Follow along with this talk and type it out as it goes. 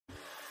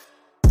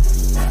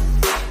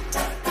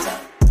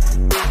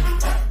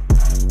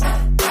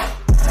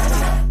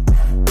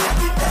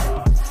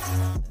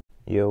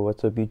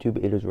What's up YouTube?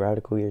 It is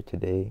RaDuhKewl here.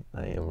 Today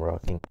I am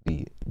rocking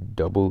the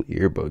double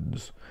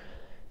earbuds,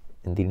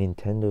 and the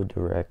Nintendo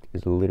Direct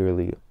is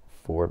literally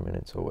 4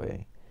 minutes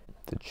away.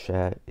 The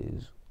chat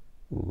is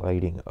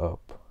lighting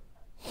up.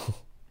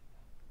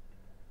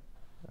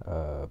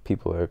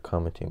 People are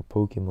commenting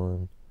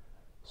Pokemon,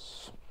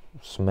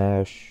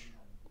 Smash,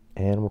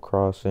 Animal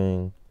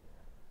Crossing.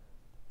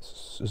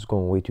 It's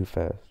going way too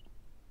fast,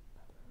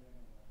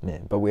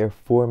 man. But we are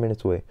 4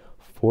 minutes away.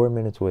 4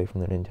 minutes away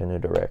from the Nintendo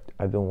Direct.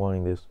 I've been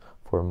wanting this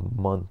for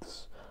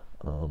months.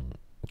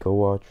 Go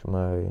watch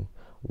my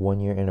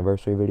 1-year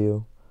anniversary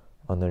video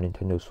on the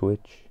Nintendo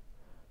Switch.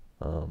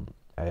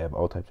 I have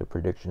all types of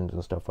predictions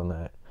and stuff on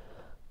that.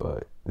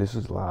 But this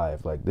is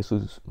live. Like, this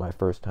is my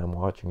first time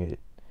watching it.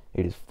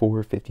 It is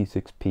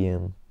 4:56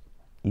 p.m.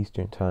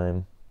 Eastern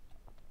Time,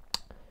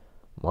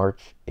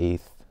 March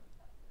 8th.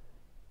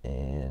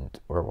 And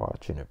we're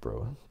watching it,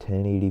 bro.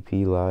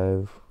 1080p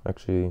live.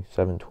 Actually,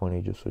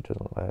 720 just so it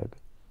doesn't lag.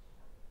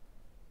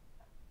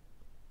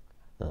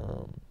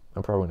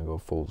 I'm probably gonna go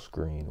full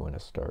screen when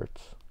it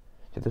starts.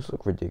 Did this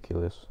look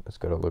ridiculous? It's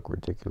gotta look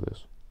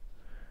ridiculous.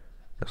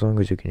 As long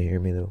as you can hear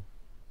me, though.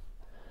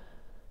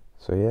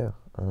 So yeah,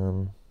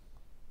 I'm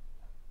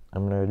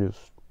gonna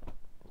just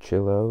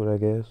chill out, I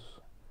guess,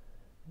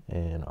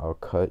 and I'll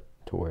cut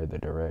to where the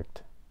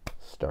Direct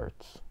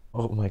starts.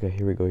 Oh my god,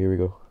 here we go, here we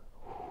go.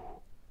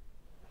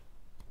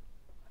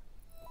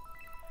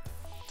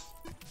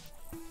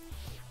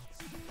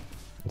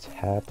 It's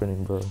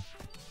happening, bro.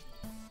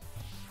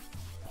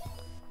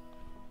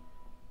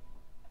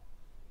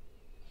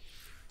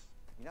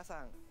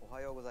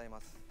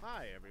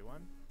 Hi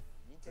everyone.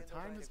 The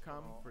time has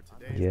come for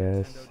today's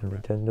Yes,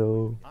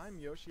 Nintendo. I'm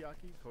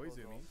Yoshiaki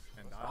Koizumi,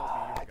 and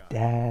I'll be your guide.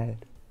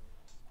 Dad.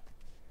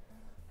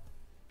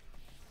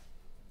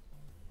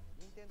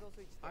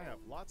 I have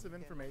lots of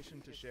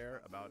information to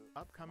share about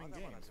upcoming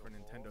games for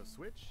Nintendo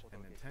Switch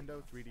and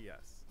Nintendo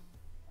 3DS.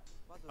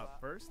 Up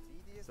first,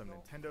 some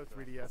Nintendo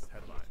 3DS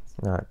headlines.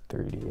 Not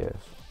 3DS.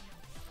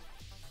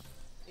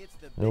 It's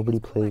the Nobody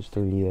biggest plays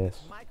collection in 3DS.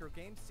 this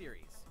microgame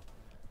series.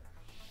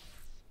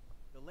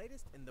 The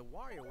latest in the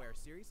WarioWare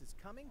series is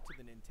coming to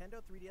the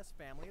Nintendo 3DS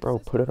family of Bro,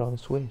 put it systems, on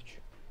Switch.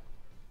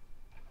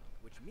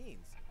 which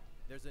means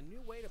there's a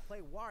new way to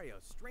play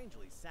Wario's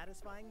strangely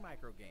satisfying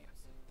microgames.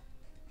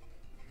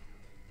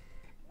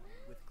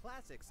 With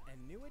classics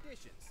and new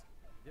additions,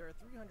 there are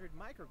 300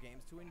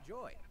 microgames to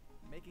enjoy,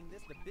 making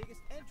this the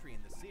biggest entry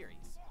in the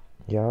series.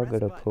 Y'all Press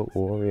gotta buttons, put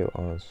Wario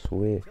on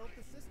Switch. tilt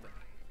the system,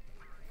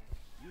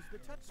 use the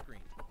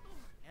touchscreen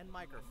and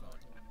microphone.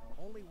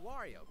 Only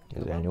Wario can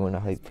Is come up anyone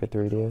with hyped this for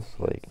many 3DS? controls.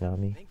 Like, not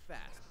me. Think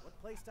fast. What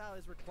playstyle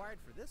is required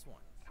for this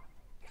one?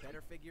 Better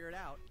figure it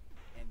out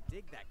and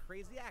dig that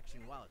crazy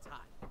action while it's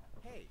hot.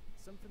 Hey,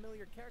 some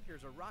familiar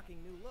characters are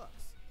rocking new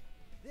looks.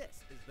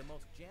 This is the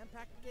most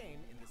jam-packed game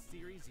in the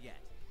series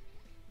yet.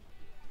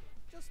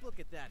 Just look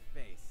at that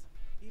face.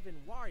 Even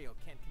Wario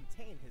can't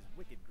contain his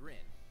wicked grin.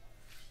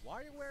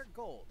 WarioWare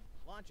Gold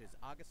launches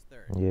August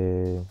 3rd.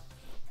 Yeah.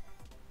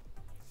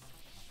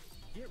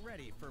 Get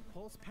ready for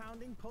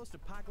pulse-pounding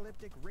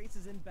post-apocalyptic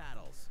races and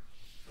battles.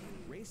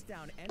 Race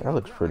down enemy That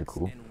looks pretty rocks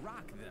cool. and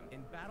rock them in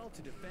battle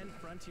to defend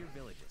frontier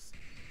villages.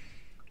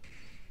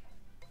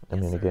 I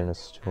mean, Yes, again, sir. it's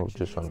still Action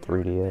just on meets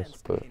current 3DS,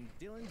 events but in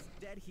Dylan's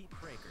Dead Heat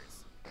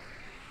Breakers.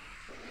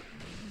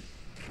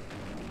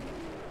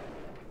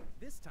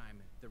 This time,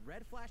 the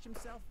Red Flash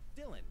himself,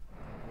 Dylan,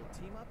 will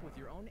team up with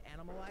your own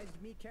animalized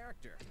me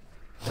character.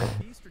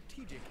 Be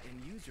strategic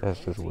and use your that's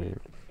own just team.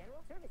 weird.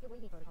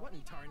 What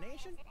in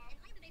tarnation?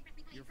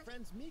 Your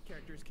friend's me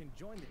characters can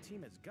join the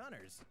team as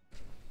gunners.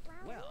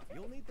 Well,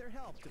 you'll need their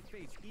help to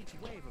face each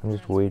wave of I'm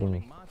just waiting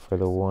transforming for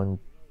the monsters. one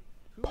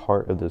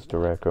part of this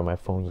Direct or my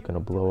phone's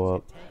gonna blow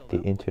up,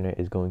 the internet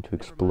is going to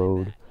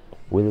explode.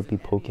 Will it be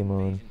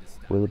Pokemon?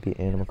 Will it be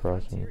Animal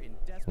Crossing?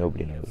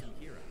 Nobody knows.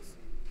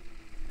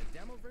 The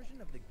demo version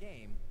of the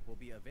game will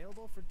be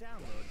available for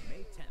download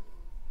May 10th.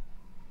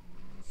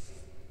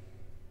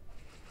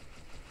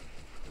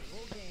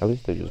 At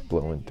least they're just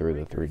blowing through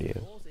the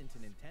 3DS.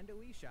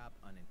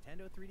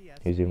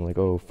 He's even like,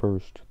 oh,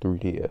 first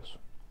 3DS.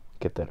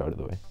 Get that out of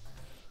the way.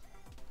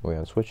 Are we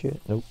on Switch yet?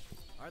 Nope.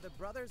 Are the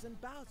brothers and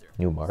Bowser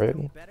New Mario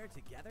still game? better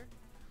together?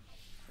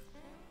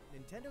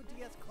 Nintendo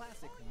DS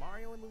classic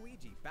Mario and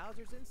Luigi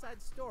Bowser's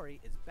Inside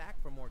Story is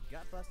back for more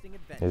gut-busting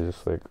adventures. Is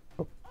this like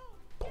a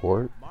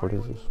port? What Mario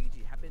is and this?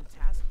 Luigi have been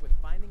tasked with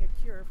finding a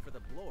cure for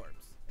the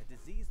Blorbs, a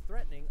disease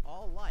threatening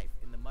all life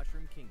in the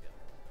Mushroom Kingdom.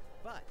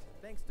 But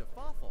thanks to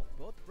Fawful,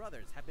 both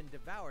brothers have been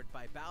devoured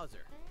by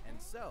Bowser,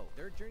 and so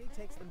their journey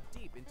takes them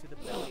deep into the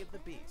belly of the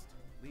beast,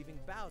 leaving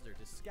Bowser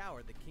to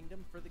scour the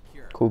kingdom for the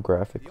cure. Cool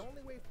graphics. The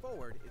only way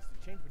forward is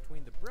to change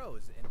between the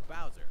Bros and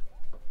Bowser.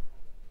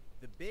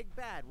 The big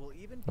bad will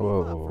even beef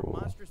up for Whoa.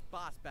 monstrous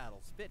boss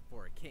battles fit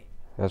for a king.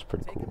 That's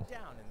pretty Take cool. him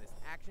down in this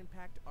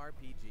action-packed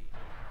RPG.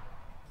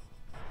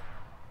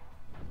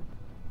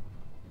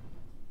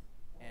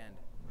 And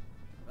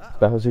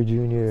Bowser looks like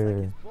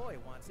Jr. his boy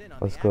wants in on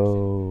Let's the action.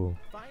 go.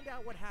 Find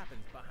out what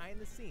happens behind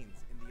the scenes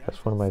in the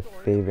That's one of my untold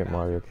story favorite of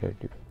Mario Bowser Jr.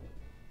 characters.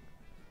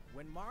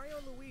 When Mario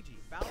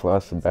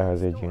Plus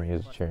Bowser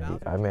Jr.'s Journey.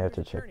 I may have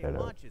to check that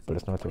out, but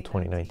it's not till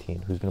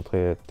 2019. Who's gonna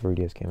play a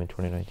 3DS game in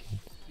 2019?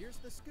 Here's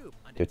the scoop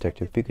on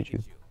Detective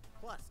Pikachu.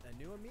 plus a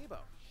new amiibo.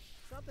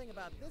 Something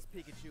about this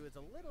Pikachu is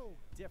a little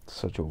different.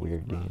 Such a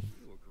weird game.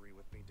 You agree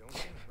with me, don't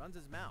you? Runs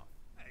his mouth,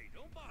 Hey,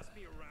 don't boss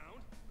me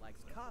around. likes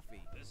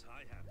coffee, This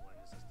hi-hat blend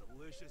is as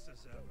delicious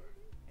as ever.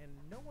 and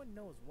no one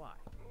knows why.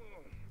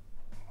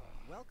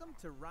 Welcome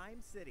to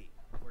Rhyme City,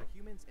 where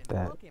humans and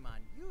That- Pokemon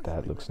usually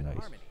that looks live in nice.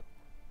 harmony.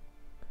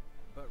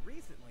 But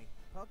recently,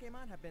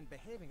 Pokemon have been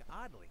behaving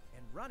oddly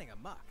and running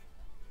amok.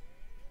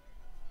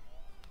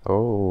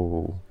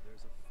 Oh,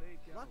 There's a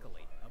fake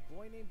Luckily, a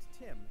boy named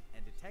Tim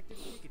and Detective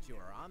Pikachu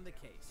are on the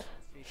case.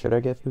 should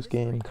I get this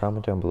game?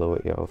 Comment down below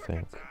what y'all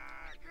think.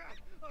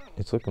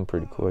 It's looking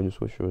pretty cool. I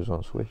just wish it was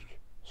on Switch.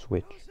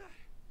 Did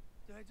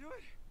I do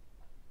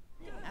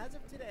it? As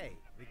of today,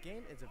 the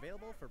game is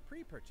available for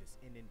pre-purchase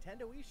in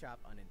Nintendo eShop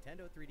on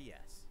Nintendo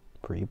 3DS.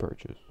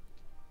 Pre-purchase.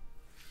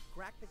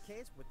 Crack the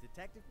case with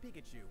Detective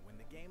Pikachu when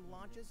the game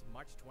launches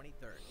March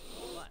 23rd.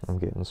 Plus, I'm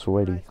getting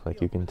sweaty, surprise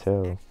like you field can with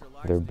tell. an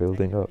extra-large They're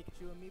building up.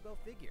 Detective Pikachu amiibo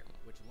figure,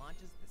 which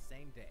launches the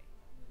same day.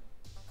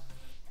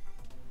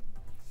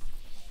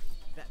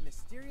 That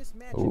mysterious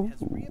mansion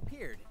has Ooh.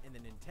 reappeared in the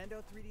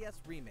Nintendo 3DS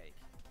remake.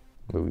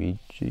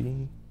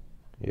 Luigi.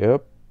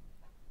 Yep.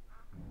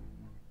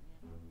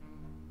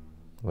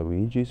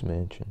 Luigi's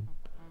Mansion.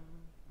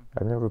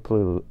 I've never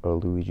played a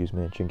Luigi's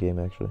Mansion game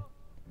actually.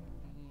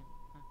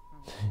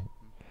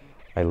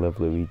 I love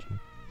Luigi.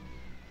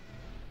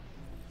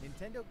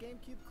 Nintendo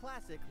GameCube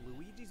classic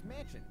Luigi's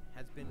Mansion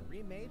has been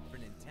remade for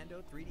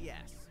Nintendo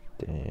 3DS.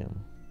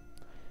 Damn.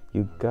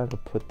 You gotta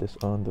put this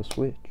on the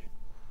Switch.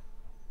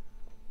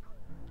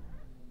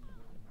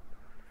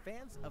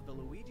 Fans of the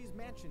Luigi's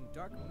Mansion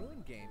Dark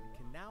Moon game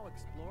can now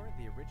explore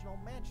the original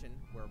mansion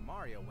where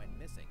Mario went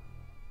missing.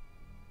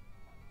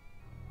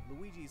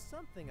 Luigi's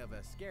something of a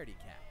scaredy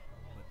cat,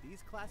 but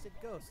these classic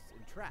ghosts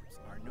and traps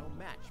are no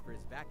match for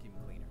his vacuum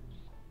cleaner.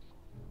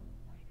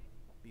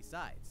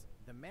 Besides,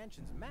 the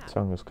mansion's map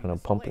Song is will be kinda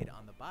displayed pumping.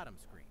 on the bottom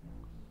screen.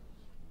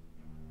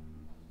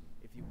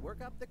 If you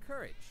work up the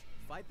courage,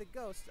 fight the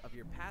ghosts of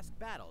your past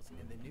battles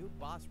in the new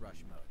boss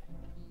rush mode.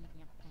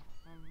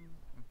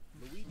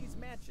 Luigi's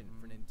Mansion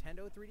for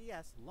Nintendo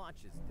 3DS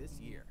launches this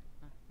year.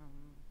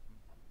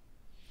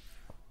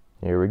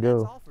 Here we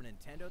That's go. all for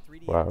Nintendo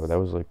 3DS. Wow, that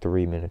was like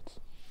 3 minutes.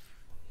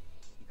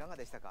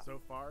 So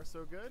far,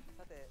 so good?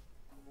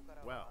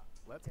 Well,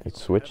 let's get It's to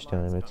the Switch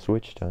headlines time, it's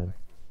coming. Switch time.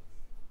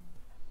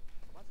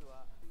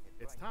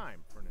 It's time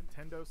for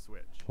Nintendo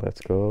Switch.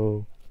 Let's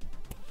go.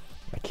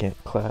 I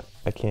can't clap,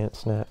 I can't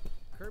snap.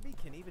 Kirby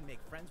can even make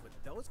friends with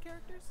those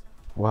characters?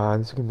 Wow,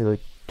 this is gonna be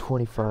like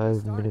Kirby 25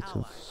 Star minutes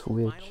of Allies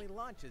Switch. finally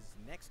launches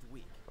next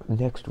week.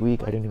 Next If you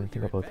week? I fight didn't for even think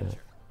your about that.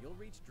 adventure, you'll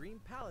reach Dream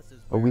Palaces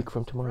A where, week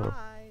from tomorrow.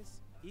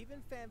 surprise,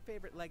 even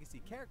fan-favorite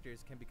legacy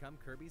characters can become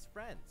Kirby's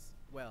friends.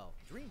 Well,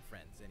 dream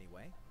friends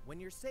anyway. When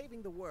you're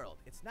saving the world,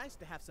 it's nice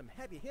to have some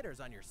heavy hitters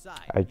on your side.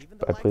 I even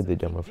the played likes the of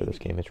demo King for this Dedede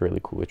game. It's really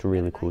cool. It's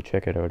really cool.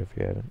 Check it out if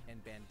you haven't.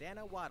 and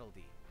Bandana Waddle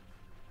Dee.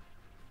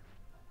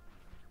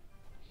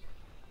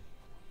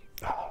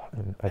 I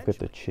got the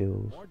Eventually,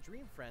 chills. More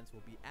Dream Friends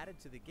will be added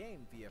to the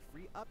game via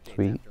free updates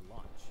Sweet. after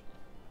launch.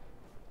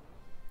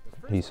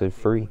 The He first said update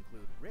will free.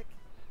 include Rick,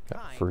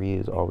 Kind, Free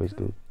is and always Coop,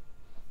 good.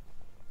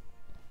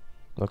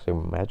 Looks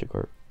like magic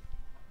art.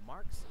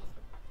 Marks,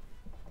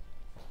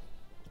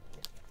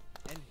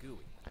 and Gooey.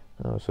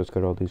 Oh, so it's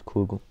got all these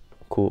cool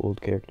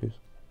old characters.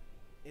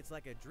 It's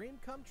like a dream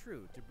come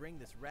true to bring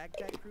this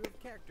ragtag crew of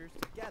characters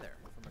together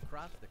from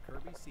across the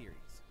Kirby series.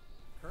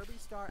 Kirby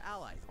Star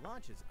Allies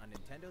launches on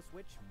Nintendo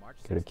Switch March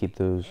 16th. Gotta keep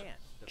those and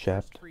the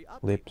chapped first free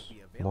update lips will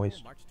be available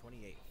moist. March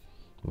 28th.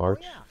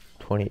 March Oh,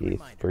 yeah. Quick 28th,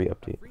 reminder, free a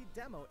update. free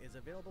demo is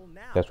available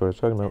now That's what I was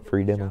talking on about, Nintendo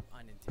free demo. eShop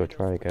on Go Nintendo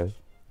try it, Switch. guys.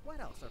 What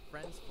else are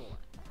friends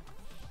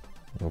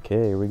for?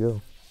 Okay, here we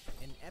go.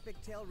 An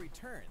epic tale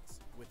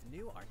returns with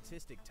new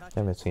artistic touches.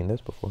 I haven't seen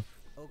this before.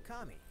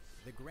 Okami,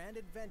 the grand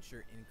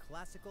adventure in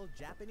classical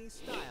Japanese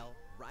style,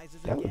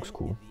 rises That again looks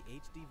cool. in the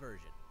HD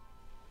version.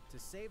 To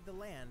save the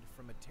land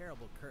from a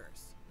terrible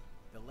curse,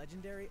 the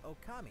legendary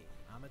Okami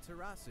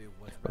Amaterasu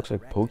was Looks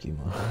like resurrected,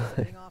 Pokemon.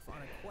 setting off on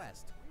a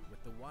quest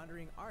with the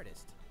wandering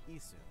artist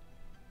Isu.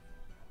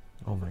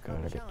 Oh my god,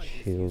 I got Challenges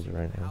chills using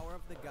right the now. power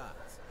of the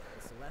gods,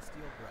 the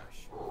celestial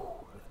brush.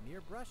 With mere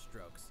brush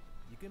strokes,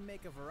 you can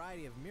make a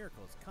variety of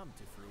miracles come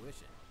to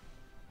fruition.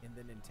 In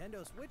the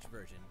Nintendo Switch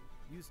version,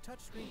 use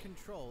touchscreen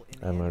control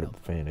in I'm not a handheld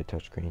fan of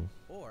touchscreen.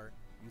 or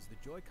use the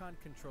Joy-Con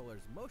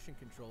controller's motion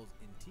controls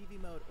in TV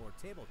mode or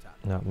tabletop.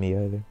 Not me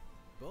either.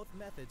 Both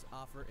methods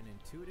offer an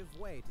intuitive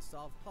way to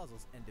solve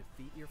puzzles and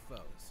defeat your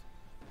foes.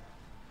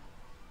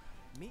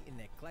 Meet an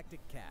eclectic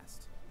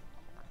cast.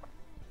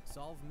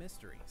 Solve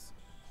mysteries.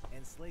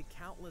 And slay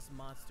countless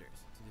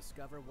monsters to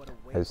discover what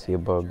awaits I see a at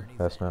your bug. journey's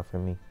That's end. not for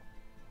me.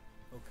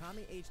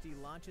 Okami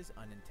HD launches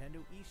on Nintendo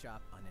eShop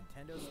on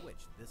Nintendo Switch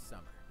this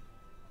summer.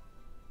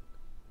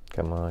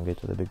 Come on, get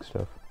to the big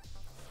stuff.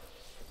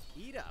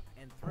 Eat up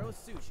and throw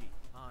sushi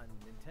on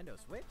Nintendo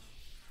Switch.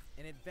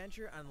 An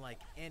adventure unlike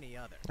any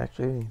other.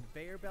 Actually,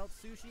 Conveyor belt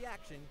sushi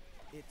action.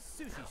 It's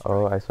Sushi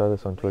oh, Strike. I saw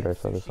this on the way Twitter. I of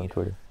saw this on Sushito.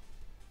 Twitter.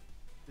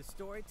 The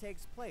story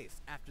takes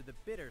place after the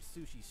bitter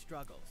sushi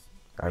struggles.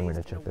 I'm gonna Raised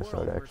in check a this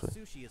world out where actually.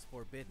 sushi is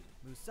forbidden,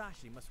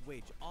 Musashi must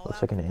wage Looks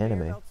all-out like an conveyor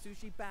anime. belt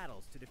sushi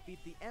battles to defeat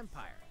the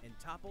Empire and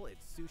topple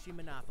its sushi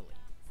monopoly.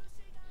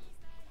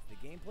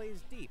 The gameplay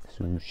is deep. but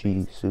the Sushi,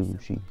 basics are simple.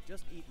 sushi.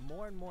 Just eat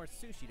more and more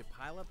sushi to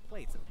pile up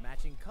plates of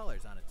matching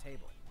colors on a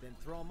table. Then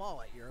throw them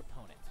all at your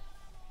opponent.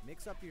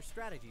 Mix up your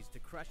strategies to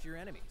crush your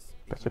enemies.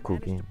 That's If a you cool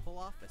manage game. to pull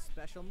off a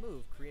special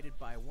move created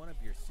by one of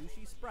your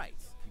sushi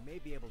sprites, you may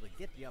be able to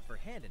get the upper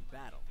hand in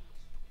battle.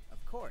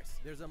 Of course,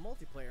 there's a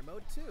multiplayer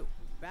mode too.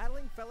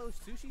 Battling fellow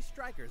sushi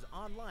strikers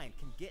online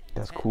can get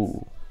That's intense.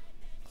 cool.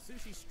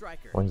 Sushi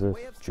Striker. When's The this?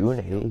 Way of June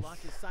Sushito 8th.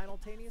 launches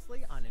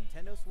simultaneously on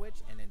Nintendo Switch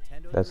and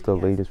Nintendo That's the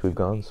 3DS latest we've June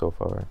gone 8th. so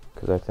far.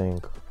 Because I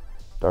think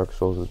Dark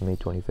Souls is May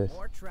 25th.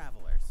 More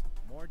travelers,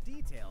 more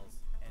details,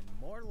 and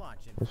more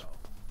launch It's info.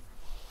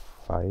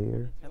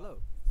 fire. Hello,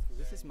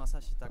 this is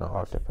Masashi No,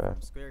 Takahashi Octopath.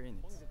 from Square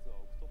Enix.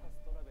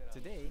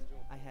 Today,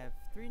 I have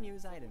 3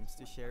 news items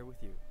to share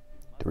with you.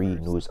 3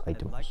 First, news I'd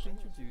items. like to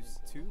introduce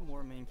 2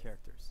 more main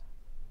characters.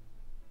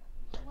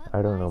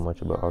 I don't know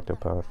much about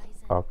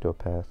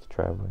Octopath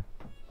Traveler.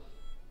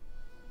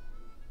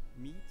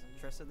 Meet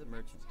Tressa the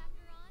Merchant.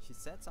 She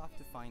sets off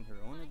to find her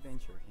own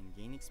adventure and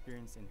gain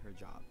experience in her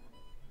job.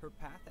 Her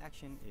path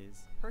action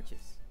is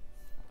purchase,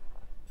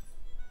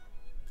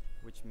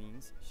 which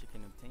means she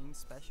can obtain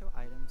special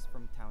items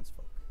from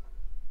townsfolk.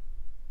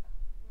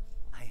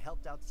 I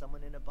helped out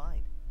someone in a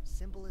bind.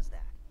 Simple as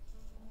that.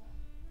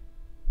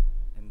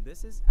 And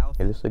this is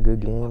Alfred. Is this a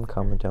good the game? apothecary.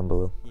 Comment down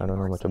below. He I don't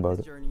know embarks much on about his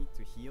it. journey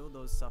to heal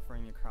those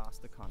suffering across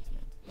the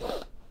continent.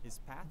 His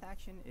path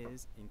action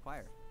is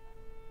inquire.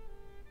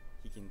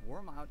 He can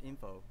worm out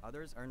info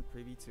others aren't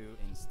privy to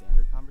in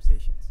standard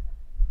conversations.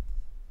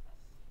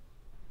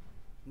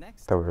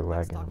 Next, Thought we were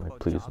let's lagging. talk I'm like, about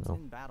please jobs no.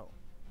 in battle.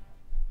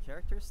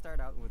 Characters start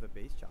out with a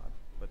base job,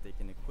 but they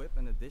can equip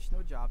an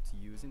additional job to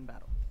use in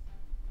battle.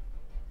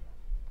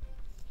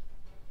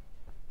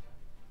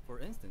 For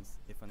instance,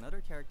 if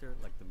another character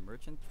like the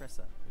merchant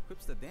Tressa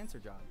equips the dancer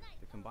job,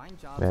 the combined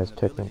jobs That's and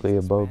abilities technically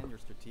a bug. expand your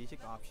strategic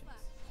options.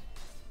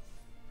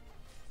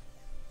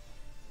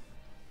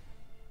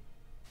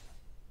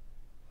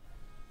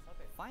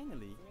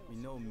 Finally, we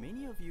know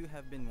many of you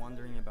have been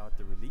wondering about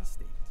the release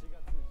date.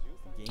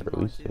 The game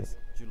Release launches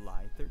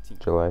July 13th.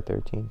 July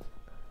 13th.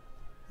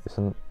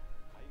 Isn't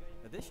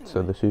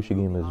so the sushi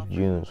game is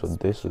June, so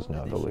this is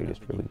now the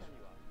latest release.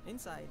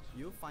 Inside,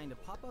 you'll find a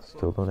pop-up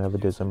Still book don't have a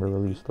introducing December the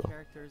release, 8 though.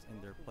 characters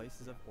and their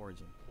places of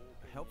origin.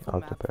 A helpful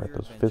map for Octopath your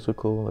is adventure,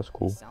 physical, that's a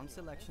cool. sound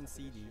selection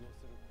CD,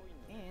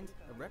 and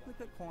a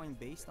replica coin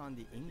based on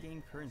the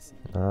in-game currency.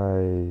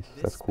 Nice,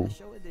 This that's cool.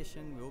 special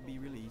edition will be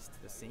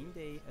released the same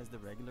day as the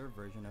regular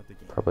version of the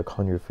game. Probably like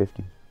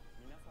 150.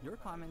 Your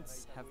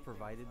comments have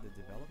provided the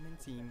development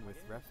team with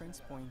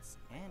reference points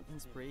and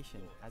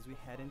inspiration as we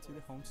head into the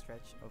home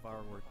stretch of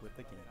our work with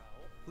the game.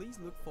 Please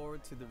look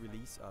forward to the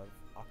release of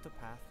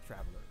Octopath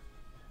Traveler.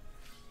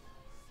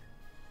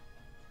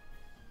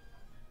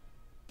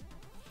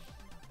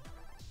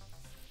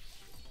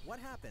 What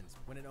happens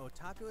when an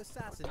otaku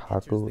assassin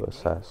enters the Otaku game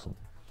Assassin.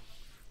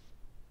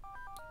 world?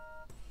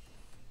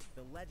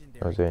 The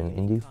legendary Was it an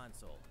gaming indie?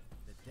 console,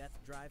 the Death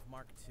Drive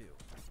Mark II.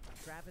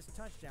 Travis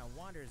Touchdown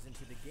wanders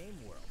into the game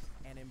world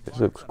and embarks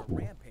looks on cool.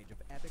 a rampage of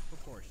epic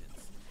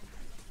proportions.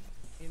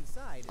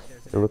 Inside,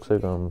 there's an It looks like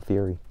action game,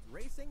 Fury.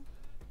 racing,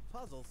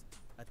 puzzles,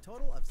 a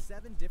total of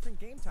 7 different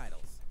game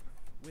titles.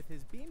 With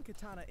his beam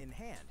katana in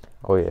hand,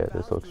 Oh he yeah, vows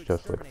this looks to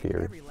just like exterminate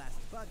Fury. every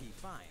last bug he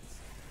finds.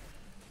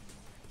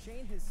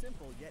 Chain his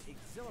simple yet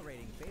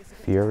exhilarating basic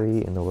Fury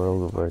attacks in the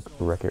world of with like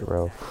arsenal Wreck-It skill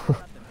Ralph. attacks to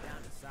cut them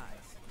down to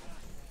size.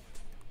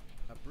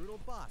 A brutal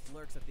boss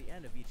lurks at the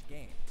end of each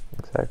game.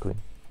 Exactly.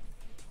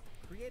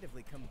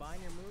 Creatively combine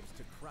your moves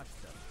to crush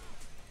them.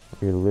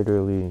 You're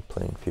literally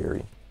playing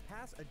Fury.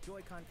 Pass a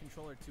Joy-Con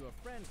controller to a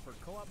friend for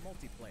co-op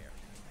multiplayer.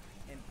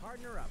 And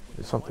partner up with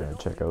It's the something one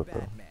to and check only out, though.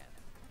 Batman.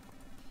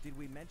 Did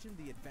we mention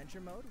the adventure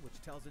mode, which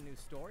tells a new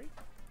story?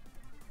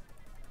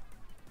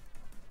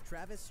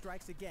 Travis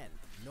Strikes Again,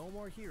 No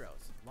More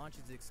Heroes,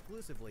 launches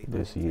exclusively on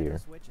This Nintendo year.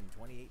 Switch in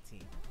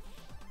 2018.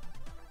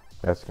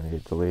 That's gonna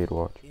get delayed,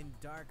 watch. In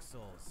Dark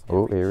Souls,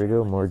 Oh, every here we go,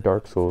 challenge more is an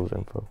Dark Souls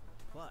opportunity. info.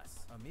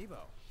 Plus, Amiibo.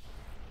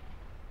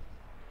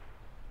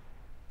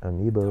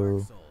 Amiibo.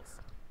 Dark Souls,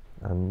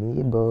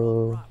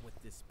 Amiibo. wrought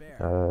with despair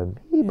and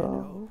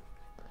Amiibo. hope.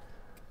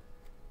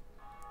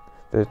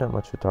 There's not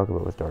much to talk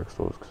about with Dark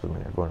Souls because I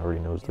mean everyone already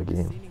knows the In the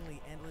game.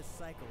 seemingly endless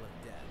cycle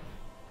of death,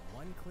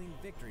 one clean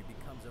victory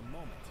becomes a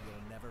moment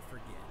you'll never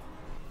forget.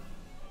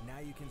 Now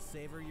you can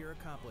savor your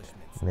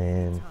accomplishments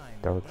Man, anytime,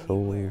 Dark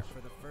anywhere Souls.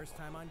 for the first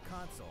time on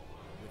console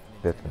with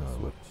That's Nintendo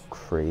gonna look Switch.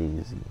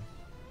 crazy.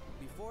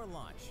 Before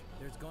launch,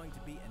 there's going to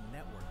be a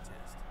network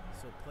test,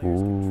 so players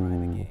can try the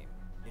Ooh. game.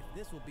 If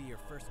this will be your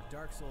first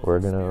Dark Souls We're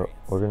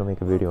gonna make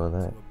a video on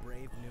welcome that. to a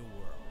brave new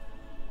world.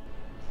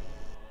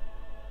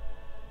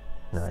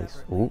 Nice.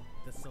 Separately, Ooh.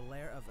 the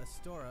Solaire of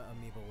Astora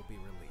amiibo will be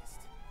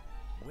released.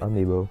 With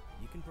Amiibo. it,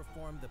 you can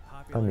perform the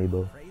popular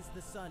Amiibo. Praise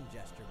the Sun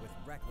gesture with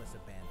reckless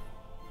abandon.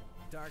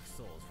 Dark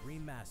Souls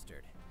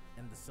Remastered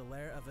and the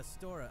Solaire of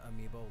Astora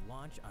amiibo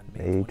launch on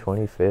May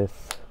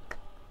 25th.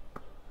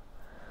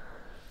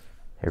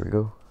 Here we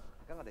go.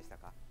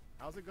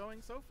 How's it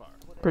going so far?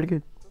 Pretty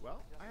good.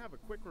 Well, I have a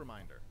quick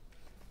reminder.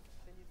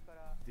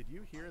 Did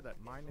you hear that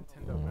My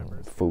Nintendo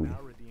members can Phooey.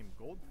 now redeem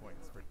gold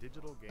points for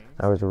digital games?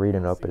 I was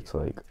reading up, received it's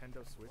on like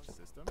Nintendo Switch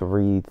system?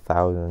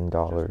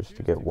 $3,000 Just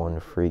to get choose one go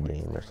free through a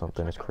game or quick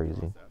something. It's checkout crazy.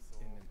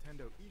 process in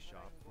Nintendo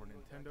eShop for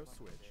Nintendo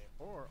Switch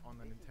or on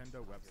the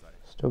Nintendo website.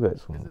 Still got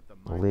some Visit the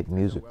My lit Nintendo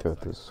music throughout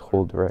website this to whole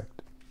learn more.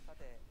 direct.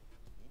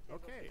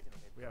 Okay,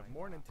 we have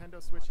more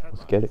Nintendo Switch headlines.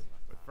 Let's get it.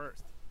 But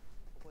first,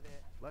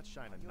 let's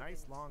shine a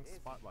nice long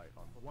spotlight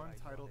on one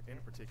title in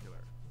particular.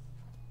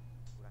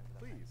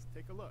 Please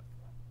take a look.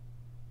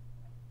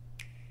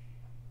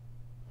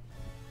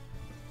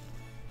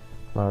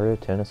 Mario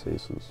Tennis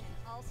Aces.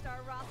 All-star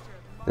roster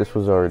of This Mario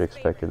was already Series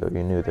expected though. You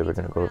favorites knew they were ready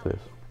gonna to go with rally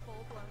this.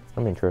 full-blown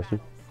I'm tennis interested.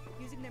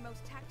 battles, using their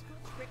most tactical,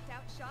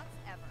 tricked-out shots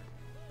ever.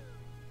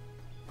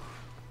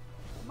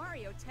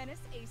 Mario Tennis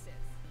Aces.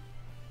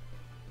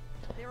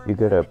 There are You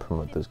more gotta than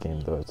promote this 15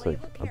 game though. It's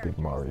like playable a big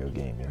Mario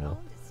characters, game, each you with their know?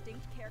 own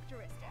distinct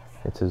characteristics.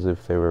 It's as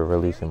if they were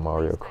releasing Varied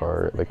Mario playstyles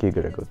Kart. on the Like you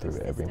gotta Nintendo go through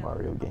Switch every system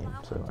Mario game.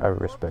 allow So up to I 4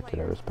 respect it.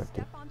 I players to respect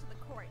it. step onto the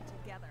court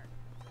together.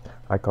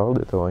 I called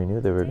it though. I knew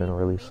they were Today, gonna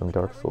we'll release some mainly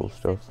Dark cover Souls the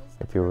stuff. essentials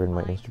If of you were in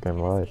my refined Instagram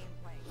tennis live.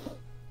 gameplay.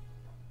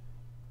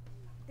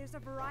 There's a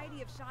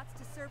variety of shots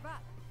to serve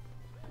up,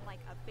 like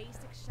a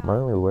basic shot. My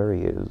only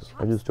worry is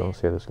I just don't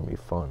see how this is gonna be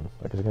fun.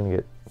 Like it's gonna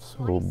get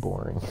so Slice.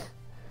 boring.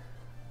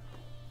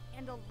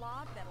 And a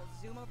lob that'll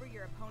zoom over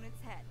your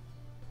opponent's head.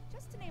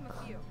 Just to name a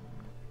few.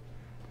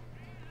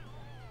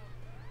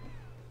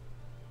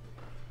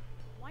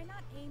 Why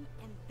not aim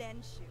and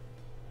then shoot?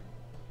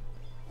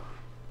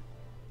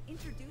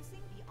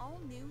 Introducing the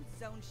all-new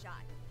Zone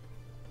Shot.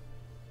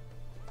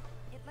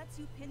 It lets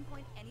you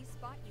pinpoint any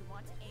spot you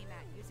want to aim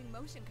at using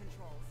motion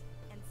controls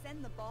and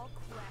send the ball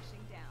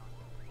crashing down.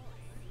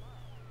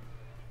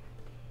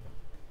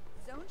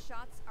 Zone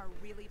shots are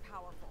really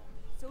powerful,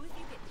 so if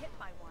you get hit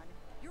by one,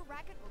 your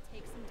racket will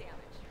take some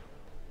damage.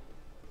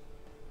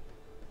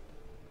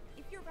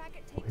 If your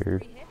racket takes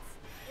Weird. 3 hits,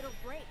 it'll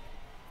break,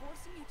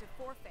 forcing you to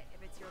forfeit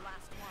if it's your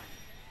last one.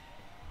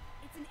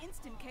 It's an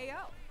instant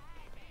KO.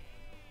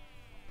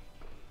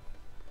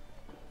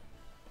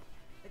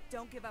 But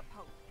don't give up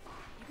hope.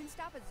 You can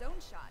stop a zone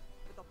shot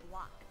with a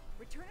block.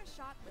 Return a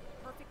shot with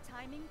perfect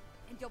timing,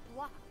 and you'll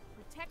block,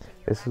 protecting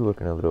your This is racket.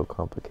 looking a little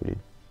complicated.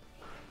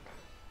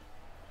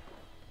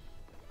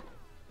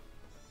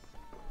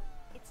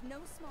 It's no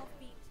small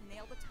feat to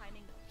nail the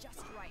timing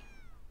just right.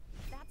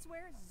 That's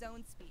where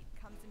zone speed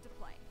comes into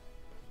play.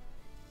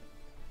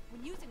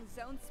 When using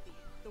zone speed,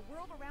 the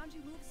world around you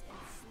moves in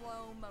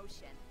slow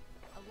motion,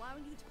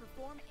 allowing you to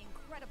perform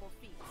incredible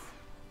feats,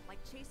 like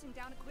chasing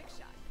down a quick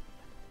shot.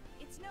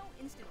 It's no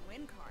instant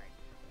win card,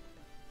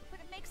 but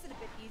it makes it a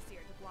bit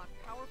easier to block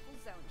powerful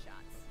zone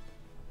shots.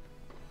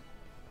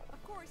 Of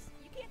course,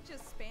 you can't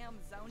just spam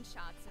zone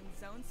shots and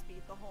zone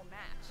speed the whole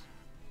match.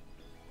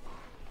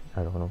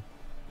 I don't know.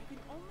 You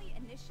can only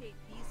initiate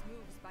these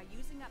moves by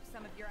using up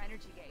some of your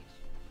energy gauge.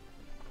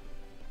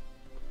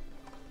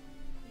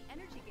 The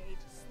energy gauge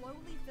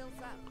slowly fills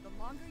up the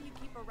longer you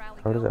keep a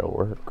rally How does that going.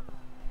 work?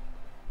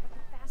 But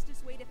the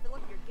fastest way to fill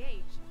up your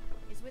gauge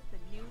is with the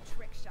new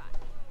trick shot.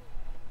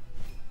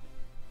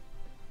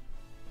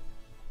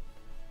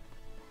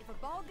 If a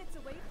ball gets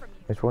away from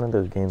you, It's one of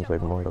those games jump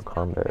like over Mortal to knock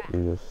it Kombat. back.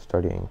 You're just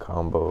studying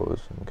combos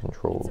and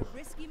controls. It's a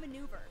risky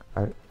maneuver.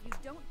 I If you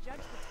don't judge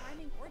the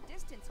timing or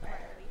distance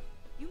correctly,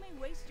 you may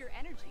waste your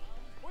energy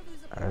or lose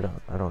a point.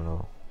 I don't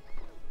know.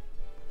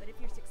 But if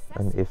you're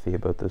I'm successful, iffy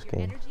about this your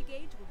game. energy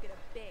gauge will get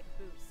a big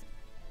boost.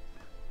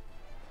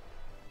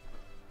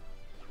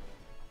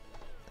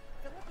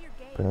 Fill up your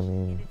gauge, But I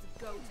mean- and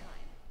it's go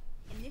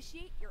time.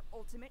 Initiate your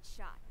ultimate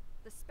shot,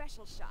 the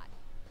special shot.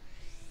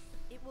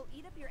 It will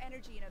eat up your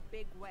energy in a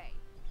big way,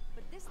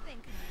 but this thing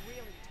can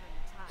really turn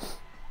the tide.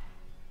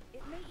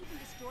 It may even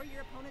destroy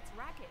your opponent's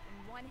racket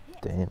in one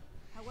hit. Damn.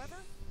 However,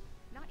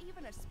 not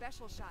even a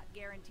special shot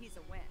guarantees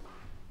a win.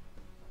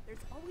 There's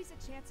always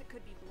a chance it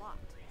could be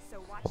blocked, so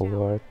watch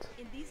What? out.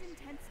 In these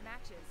intense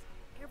matches,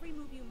 every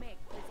move you make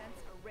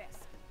presents a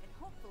risk and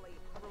hopefully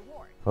a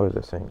reward. What was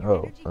I saying? Your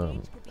Oh, energy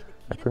gauge could be the key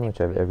I to pretty much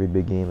have victory. every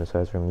big game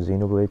aside from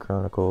Xenoblade Will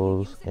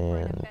Chronicles you use it for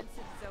an and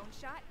offensive zone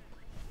shot,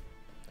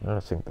 I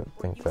don't think or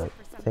think use that it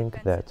for some think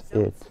defensive that's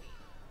zone it. speed?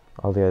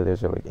 All the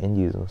others are like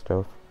indies and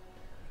stuff. So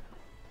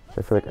I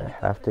Let's feel like say I you go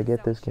have for to the get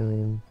zone this shot.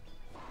 game,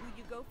 Will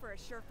you go for a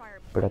surefire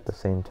but at point, the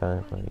same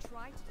time, or will you like,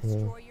 try to yeah.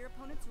 destroy your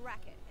opponent's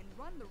racket and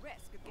run the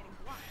risk of getting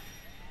blocked?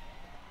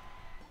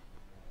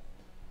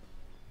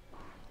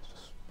 it's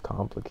just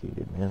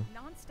complicated, man.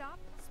 Non-stop,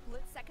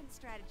 split-second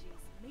strategies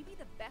may be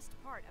the best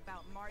part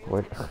about Mario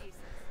What? Tennis Aces.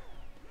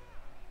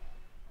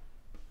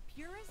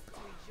 Purists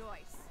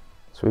rejoice.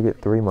 So we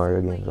get 3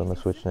 Mario games on the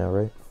Switch now,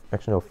 right?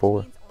 Actually, no, Which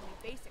 4. means only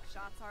basic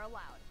shots are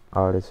allowed.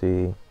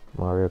 Odyssey,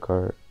 Mario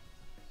Kart,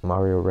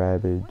 Mario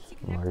Rabbids, Once you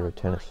connect Mario online,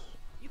 Tennis.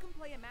 you can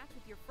play a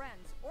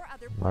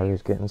other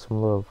Mario's players. getting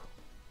some love.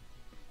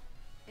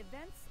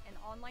 Events and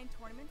online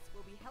tournaments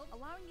will be held,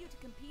 allowing you to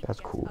compete That's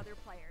against cool. other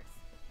players.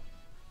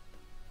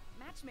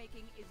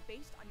 Matchmaking is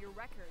based on your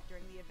record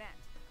during the event.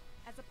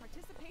 As a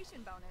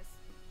participation bonus,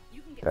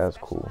 you can get That's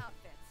special cool.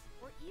 outfits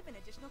or even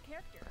additional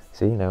characters.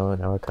 See, now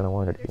I kind of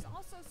wanted it. There's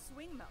also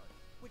swing mode,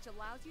 which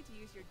allows you to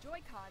use your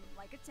Joy-Con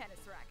like a tennis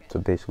racket. So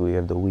basically, you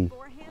have the Wii.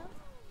 Forehand,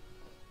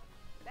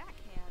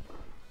 backhand,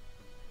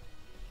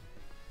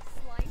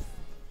 slice,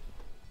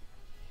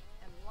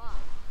 and lob.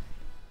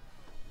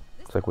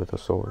 This It's like with a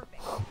is sword.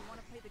 perfect if you want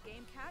to play the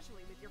game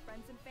casually with your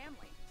friends and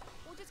family,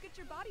 or just get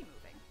your body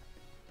moving.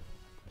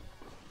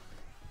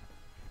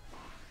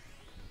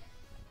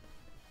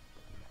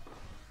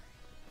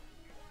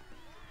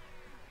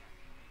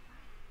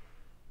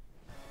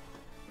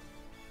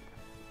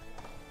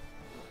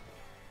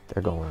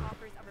 They're going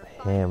Offers a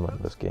refined ham on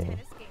approach this to game.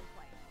 tennis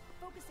gameplay,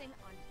 focusing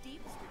on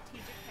deep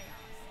strategic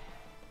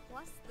payoffs.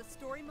 Plus, the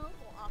story mode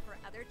will offer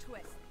other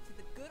twists to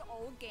the good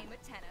old game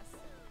of tennis.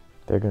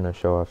 They're gonna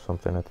show off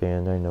something at the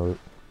end. I know it.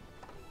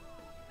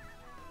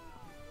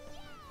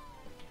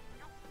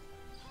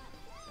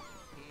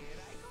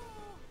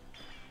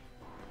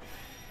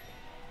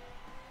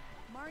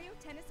 Mario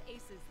Tennis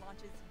Aces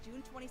launches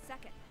June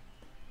 22nd.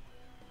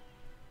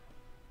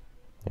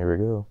 Here we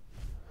go.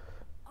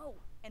 Oh,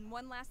 and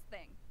one last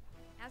thing.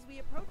 As we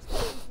approach the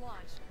game's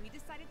launch, we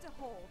decided to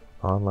hold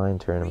Online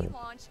tournament.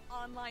 pre-launch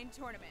online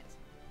tournament.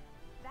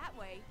 That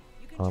way,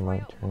 you can Online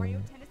try out Mario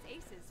tournament. Tennis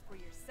Aces for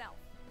yourself.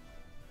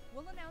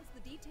 We'll announce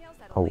the details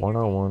at A later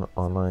one-on-one date,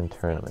 so online please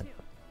stay tournament. tuned.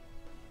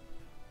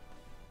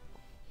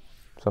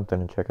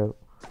 Something to check out.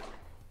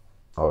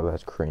 Oh,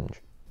 that's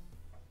cringe.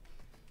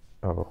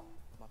 Oh,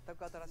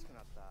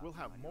 We'll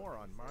have more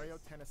on Mario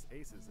Tennis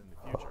Aces in the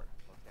future.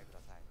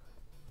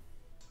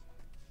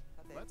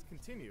 Let's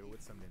continue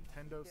with some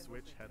Nintendo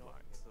Switch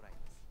headlines.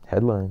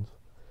 headlines.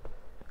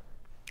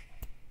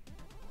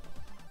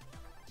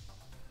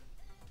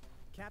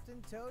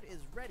 Captain Toad is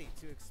ready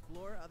to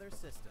explore other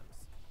systems.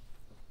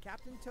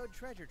 Captain Toad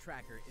Treasure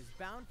Tracker is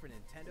bound for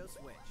Nintendo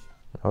Switch.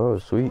 Oh,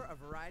 sweet. Explore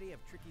a variety of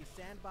tricky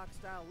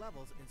sandbox-style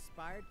levels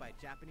inspired by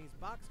Japanese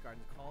box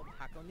gardens called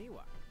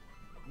Hakoniwa.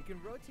 You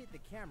can rotate the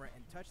camera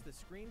and touch the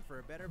screen for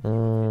a better view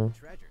of hidden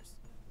treasures.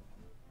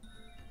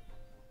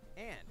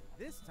 And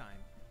this time,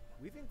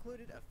 we've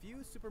included a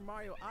few Super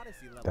Mario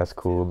Odyssey levels. That's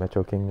cool. too.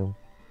 Metro Kingdom.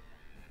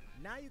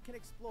 Now you can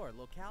explore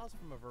locales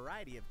from a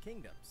variety of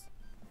kingdoms.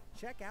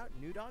 Check out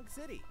New Donk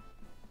City.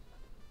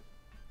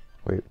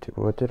 Wait,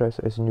 what did I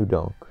say? It's New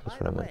Donk. By That's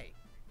the what I meant. way,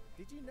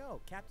 did you know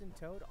Captain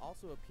Toad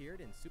also appeared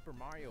in Super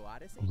Mario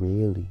Odyssey?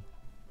 Really?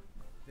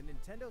 The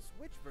Nintendo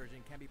Switch version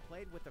can be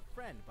played with a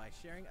friend by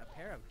sharing a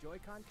pair of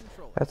Joy-Con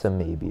controllers. That's a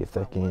maybe. If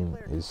that While one game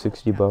player is controls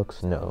 60 Captain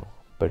bucks, Toad, no. the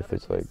But if other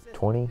it's can like assist with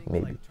 20, things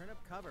maybe. like turnip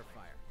cover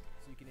fire,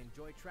 so you can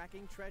enjoy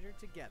tracking treasure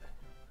together.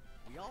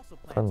 We also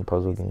plan Fun to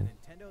puzzle release game.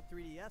 a Nintendo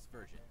 3DS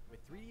version with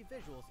 3D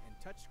visuals and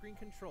touchscreen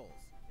controls.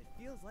 It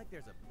feels like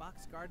there's a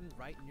box garden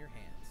right in your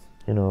hands.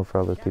 You know, for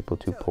other people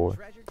Captain too Toad poor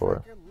Treasure for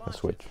Tracker a launches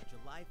Switch.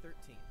 July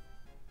 13th.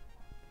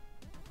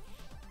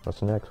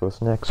 What's next?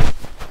 What's next?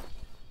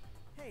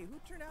 Hey, who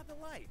turned out the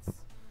lights?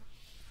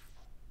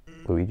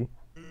 Luigi?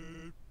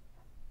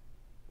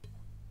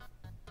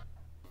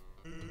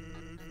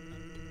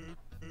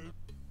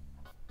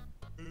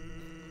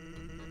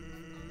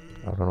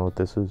 I don't know what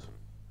this is.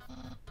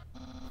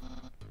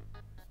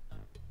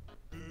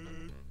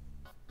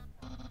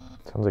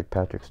 Sounds like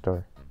Patrick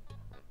Star.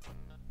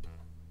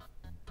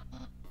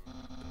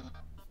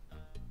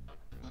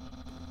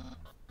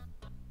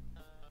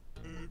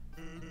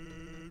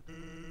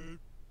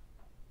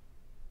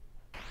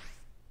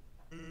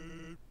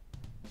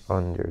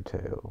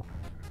 Undertale.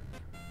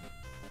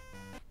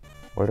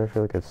 Why do I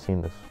feel like I've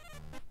seen this?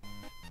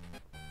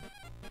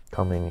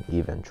 Coming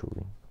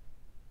eventually.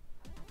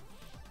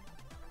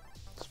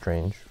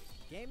 Strange.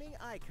 Gaming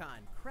icon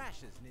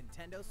crashes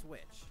Nintendo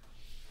Switch.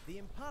 The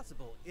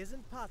impossible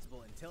isn't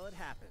possible until it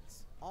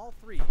happens. All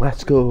three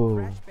Let's original go.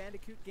 Crash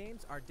Bandicoot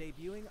games are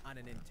debuting on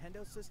a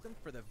Nintendo system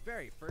for the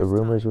very first The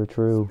rumors time. were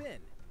true. Spin,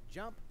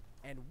 jump,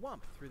 and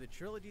wump through the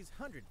trilogy's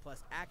 100+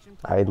 action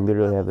I platform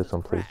literally have levels this on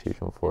as Crash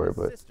PlayStation and 4, his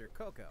but sister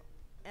Coco.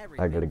 I gotta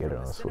Everything get it from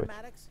on the Switch.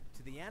 cinematics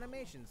to the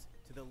animations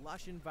to the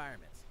lush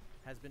environments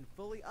has been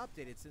fully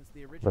updated since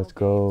the original Let's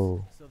go.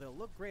 games, so they'll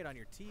look great on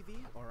your TV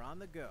or on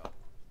the go.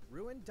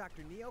 Ruined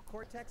Dr. Neo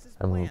Cortex's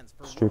I'm plans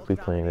for strictly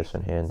world playing this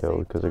in domination, handheld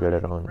save because I got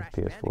it time in on Crash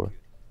PS4. Bandicoot.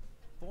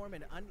 Form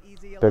an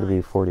uneasy Better be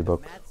alliance 40 with the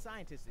bucks. mad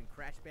scientist in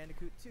Crash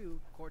Bandicoot 2,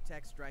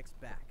 Cortex Strikes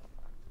Back.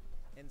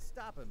 And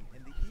stop him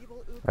in the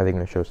evil Are they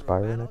gonna show through a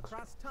Spyro battle next?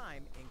 across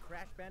time in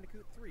Crash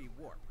Bandicoot 3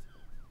 Warped.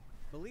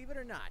 Believe it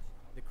or not,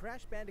 the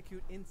Crash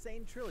Bandicoot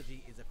Insane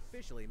Trilogy is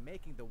officially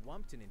making the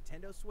Wump to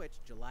Nintendo Switch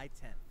July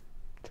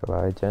 10th.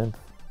 July 10th.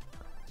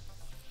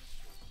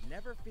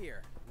 Never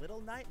fear,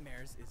 Little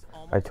Nightmares is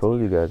almost I told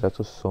you here. guys that's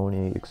a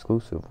Sony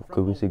exclusive. From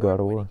Could we see God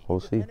of War? award-winning We'll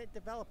see. independent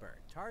developer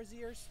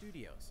Tarsier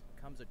Studios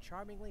comes a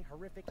charmingly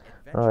horrific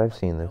adventure Oh, I've like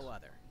seen no this.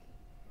 other.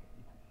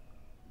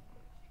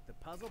 The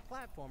puzzle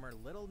platformer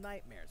Little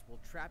Nightmares will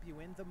trap you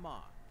in the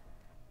maw.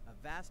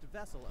 a vast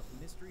vessel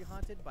of mystery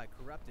haunted by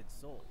corrupted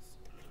souls.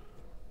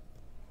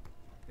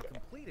 The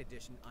complete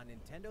edition on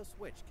Nintendo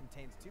Switch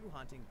contains 2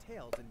 haunting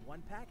tales in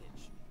one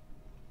package.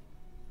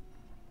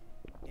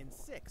 In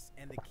 6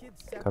 and the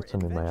kids' separate Got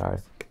some in my eye.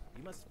 adventures,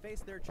 you must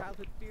face their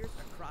childhood fears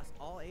across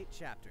all 8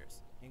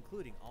 chapters,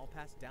 including all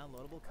past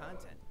downloadable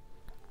content.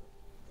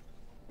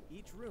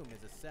 Each room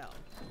is a cell,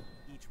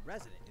 each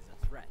resident is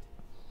a threat,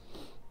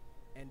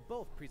 and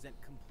both present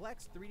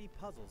complex 3D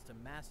puzzles to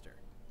master.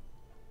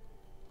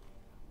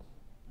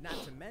 Not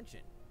to mention,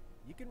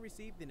 you can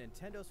receive the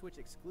Nintendo Switch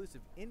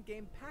exclusive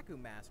in-game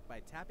Pac-Man mask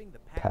by tapping the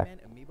Pac-Man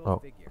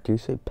amiibo figure. Do you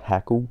say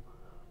Pacu?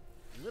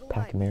 Little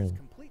Pac-Man. Nightmares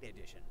Complete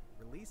Edition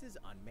releases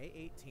on May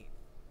 18th.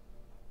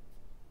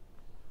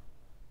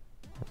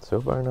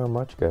 So far, not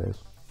much, guys.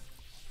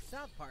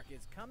 South Park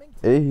is coming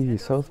to Hey, Nintendo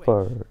South Switch.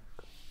 Park.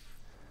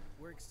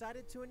 We're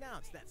excited to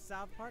announce that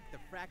South Park: The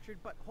Fractured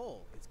But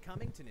Whole is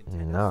coming to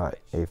Nintendo Not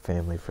Switch. a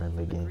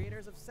family-friendly The game.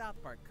 creators of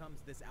South Park comes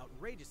this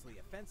outrageously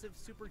offensive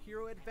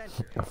superhero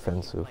adventure.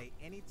 Offensive. Play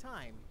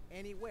anytime,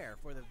 anywhere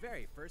for the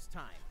very first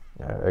time.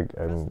 I'm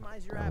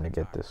Customize your gonna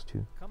get avatar. this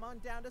too. Come on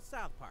down to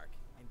South Park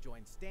and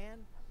join Stan,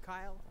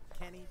 Kyle,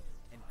 Kenny,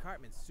 and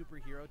Cartman's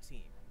superhero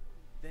team.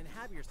 Then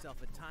have yourself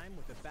a time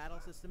with a battle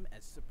system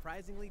as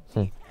surprisingly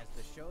deep as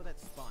the show that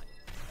spawned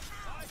it.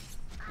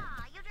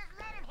 Aw, you just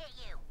let him hit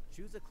you.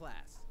 Choose a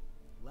class.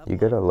 You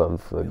gotta level love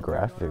up, the build your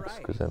graphics, notoriety,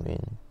 because I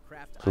mean,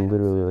 craft it's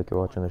literally items, like you're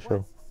go watching on the show.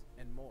 quests,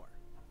 and more.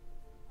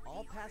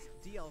 All past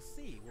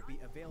DLC will be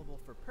available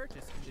for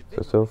purchase So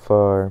individually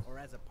far, or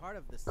as a part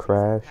of the season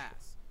Crash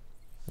pass.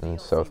 and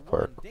DLC South 1,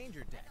 Park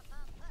Danger Deck,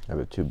 are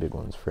the 2 big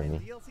ones for and me.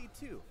 DLC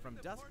 2 From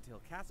Dusk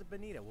Till Casa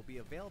Bonita will be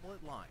available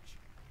at launch.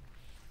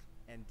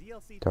 And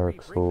DLC 3 Dark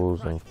Break the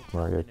Souls Crunch and will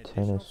tell Mario an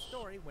additional Tennis,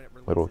 story when it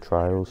Little releases later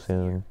Trials this year.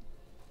 soon.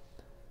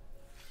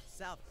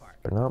 South Park,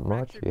 But not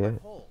much Fractured But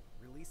yet. Whole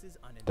releases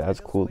on That's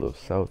Nintendo cool Switch though,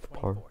 April South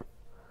Park. 24th.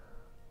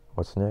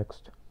 What's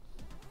next?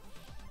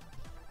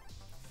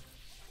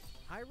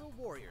 Hyrule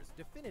Warriors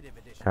Definitive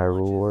Edition Hyrule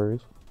launches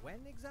Warriors? when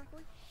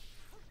exactly?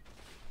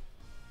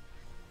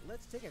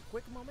 Let's take a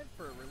quick moment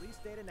for a release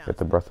date Got the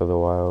announcement. Breath of the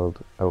Wild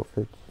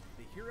outfits.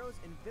 The heroes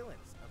and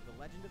villains of the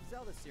Legend of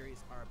Zelda series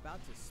are about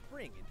to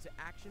spring into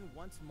action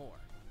once more.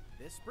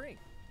 This spring,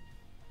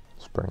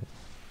 Spring.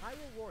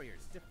 Hyrule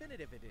Warriors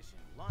Definitive Edition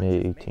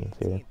May launches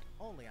 18th, May yeah. 18th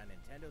only on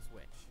Nintendo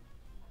Switch.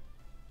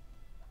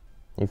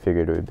 You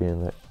figured it would be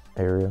in that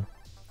area.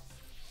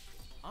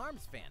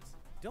 ARMS fans,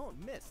 don't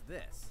miss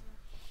this.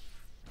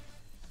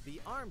 The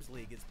ARMS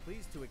League is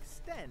pleased to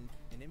extend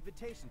an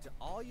invitation to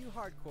all you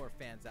hardcore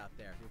fans out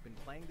there who've been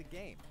playing the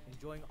game,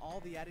 enjoying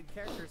all the added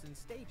characters and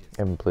stages,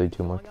 Haven't played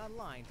too much. going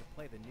online to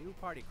play the new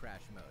Party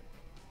Crash mode.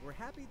 We're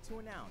happy to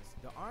announce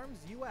the ARMS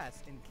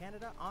US and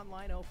Canada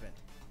Online Open.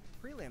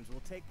 Prelims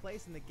will take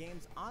place in the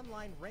game's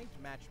online ranked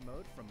match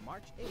mode from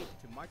March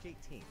 8th to March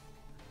 18th.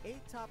 8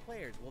 top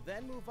players will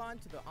then move on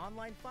to the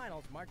online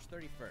finals March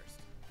 31st.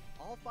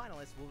 All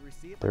finalists will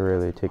receive a They're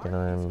really custom taking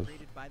art piece ARMS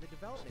created by the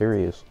development team.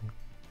 seriously.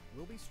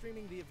 We'll be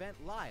streaming the event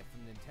live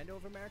from Nintendo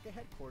of America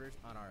headquarters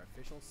on our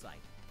official site.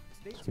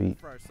 Stay tuned Sweet.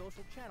 for our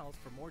social channels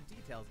for more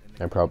details in the I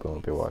coming probably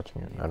won't be weeks.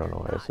 watching it. And I don't if know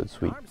you're why I said not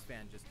sweet. an ARMS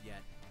fan just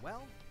yet,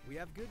 well, we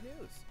have good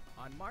news.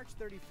 On March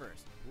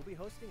 31st, we'll be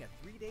hosting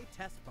a 3-day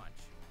test punch.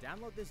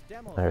 Download this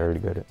demo I already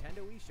event got it. from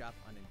Nintendo eShop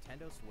on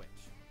Nintendo Switch.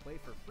 Play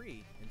for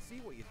free and see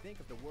what you think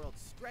of the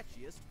world's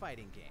stretchiest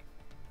fighting game.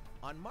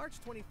 On March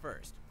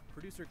 21st,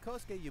 producer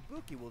Kosuke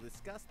Yabuki will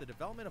discuss the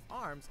development of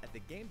ARMS at the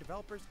Game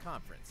Developers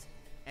Conference,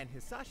 and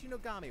Hisashi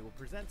Nogami will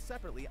present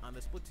separately on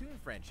the Splatoon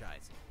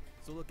franchise,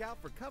 so look out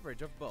for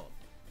coverage of both.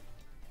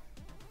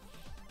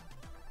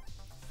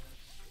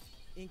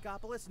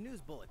 Inkopolis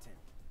News Bulletin.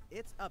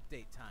 It's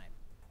update time.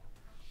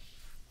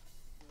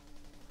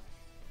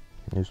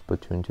 New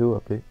Splatoon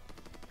 2 update.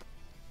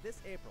 This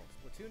April,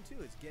 Splatoon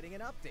 2 is getting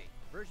an update.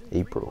 Version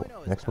April.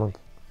 3.0 is Next coming. month.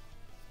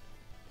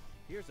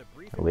 Here's a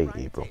brief Late and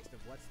grimy April. taste of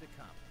what's to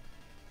come.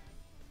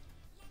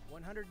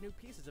 100 new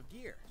pieces of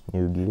gear.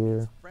 New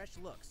gear. Fresh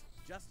looks,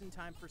 just in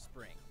time for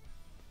spring.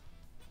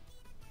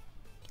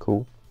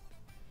 Cool.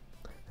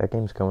 That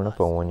game's coming up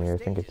Plus, on 1 more year. I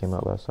think it came stages.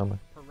 out last summer.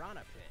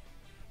 Piranha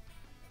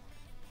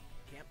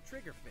Pit. Camp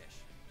Triggerfish.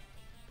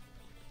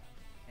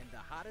 And the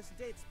hottest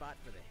date spot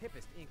for the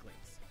hippest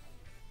inklings.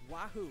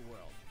 Wahoo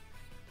World.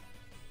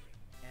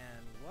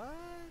 And what?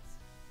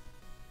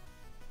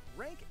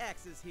 Rank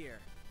X is here.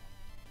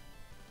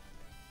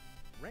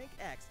 Rank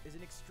X is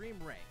an extreme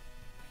rank.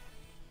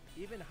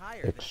 Even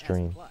higher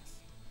Extreme. than S+.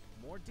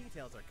 More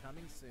details are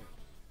coming soon.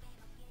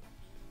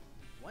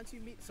 Once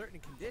you meet certain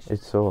conditions,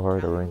 It's so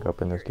hard to value rank will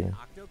up in this appear game.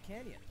 Octo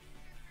Canyon.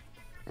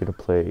 Could have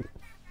played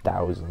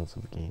thousands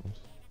of games.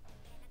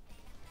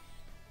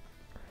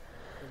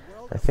 The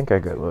world I of think I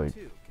got Splatoon like 2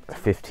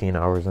 continues 15 to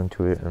hours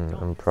into it, so and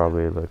don't I'm miss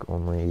probably out. like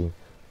only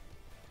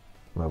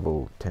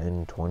level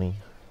 10, 20.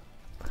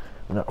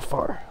 Not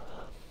far.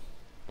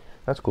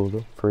 That's cool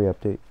though. Free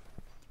update.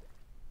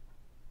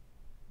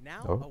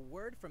 Now, Oh. a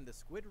word from the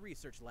Squid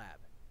Research Lab.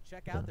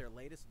 Check out their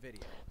latest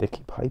video. They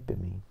keep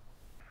hyping me.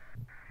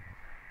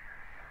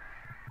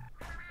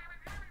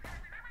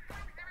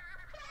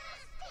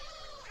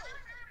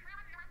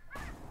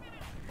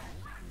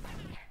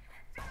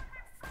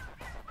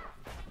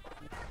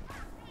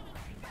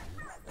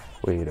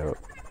 Wait up.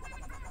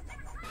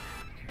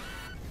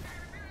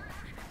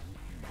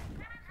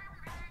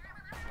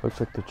 Looks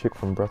like the chick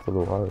from Breath of the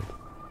Wild.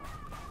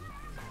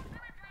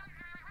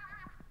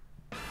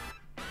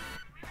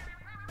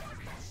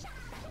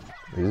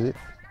 Is it?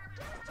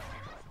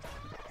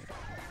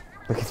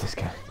 Look at this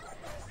guy.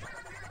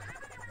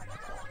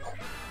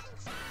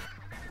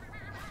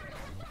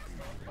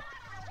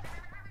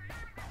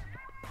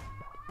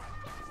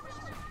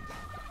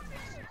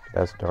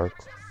 That's dark.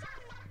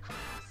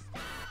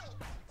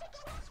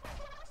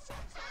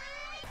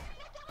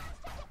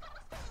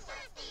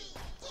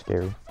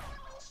 Scary.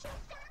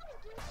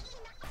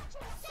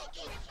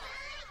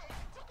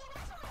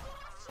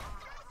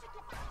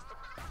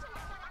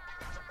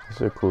 This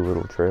is a cool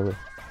little trailer.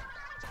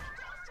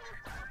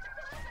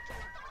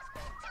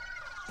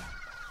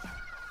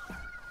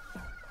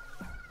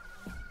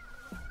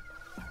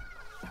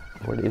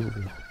 What is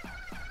this?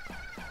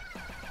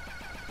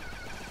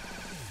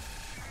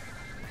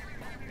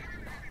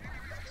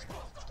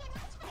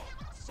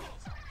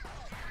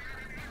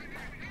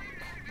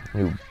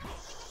 New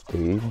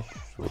stage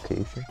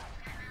location?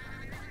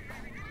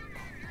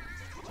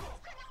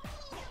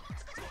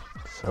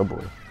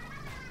 Subway.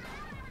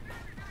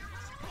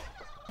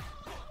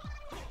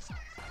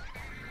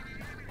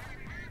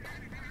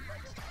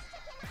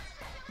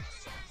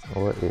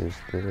 What is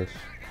this?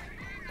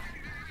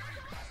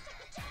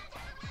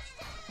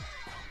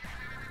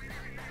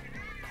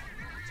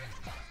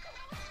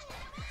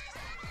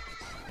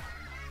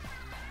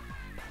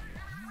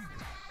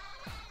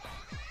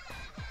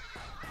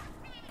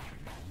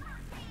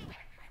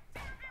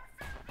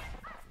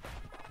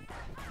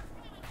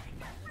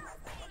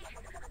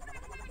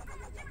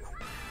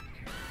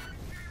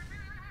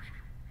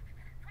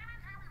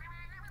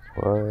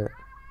 What?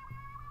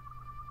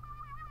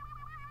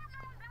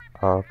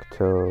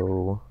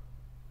 Octo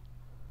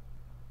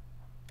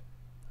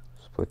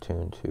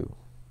Splatoon 2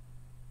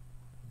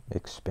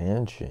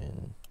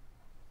 expansion.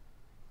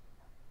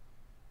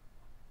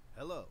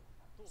 Hello,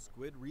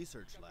 Squid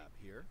Research Lab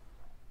here.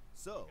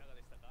 So,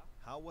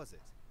 how was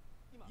it?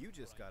 You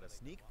just got a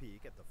sneak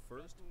peek at the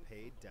first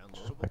paid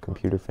downloadable My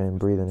computer fan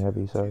breathing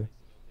heavy, sorry.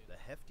 the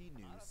hefty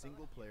new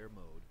single-player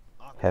mode,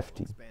 Octo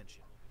Hefty.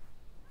 Expansion.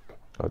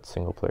 Oh, it's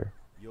single player.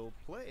 You'll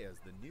play as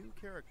the new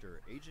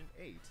character Agent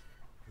 8,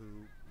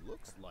 who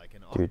looks like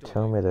an Dude,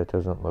 tell me that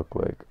doesn't look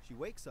like She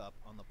wakes up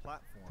on the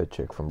platform the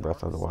chick from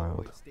Breath of the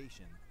Wild.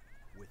 station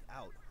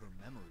without her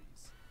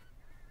memories.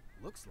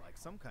 Looks like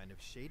some kind of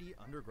shady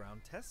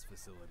underground test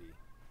facility.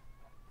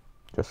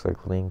 Just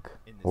like Link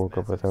In this woke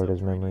up massive without his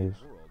subterranean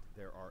memories. world,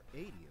 there are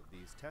 80 of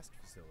these test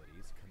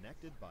facilities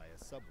connected by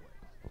a subway.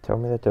 Tell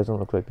me that doesn't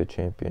look like the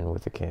champion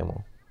with the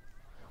camel.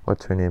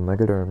 What's her name? I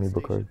got her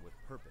amiibo card. With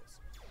purpose.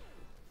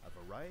 A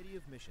variety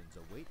of missions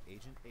await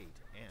Agent 8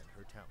 and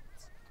her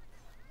talents.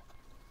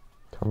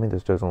 Tell me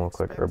this doesn't look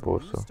like Expect new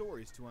Herbosa.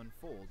 stories to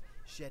unfold,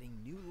 shedding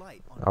new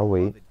light on I'll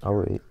wait, beloved I'll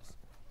wait. characters.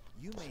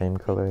 You may Same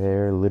think color you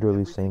hair, know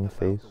literally everything same about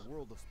face. the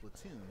world of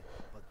Splatoon,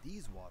 but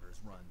these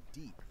waters run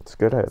deep. It's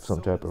good I have some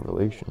So type does of the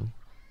relation.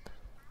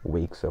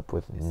 Wakes up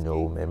with Escape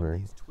no from memory.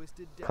 these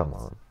twisted Come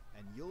depths, on.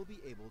 And you'll be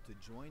able to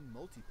join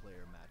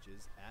multiplayer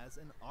matches as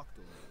an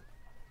Octoling.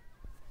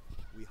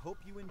 We hope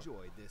you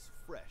enjoy this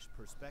fresh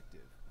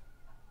perspective.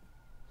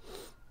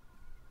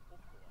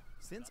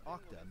 Since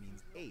Octa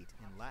means 8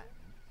 in Latin,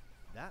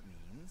 that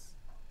means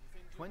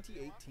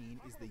 2018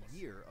 is the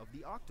year of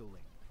the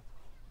Octoling.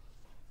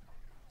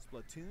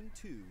 Splatoon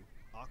 2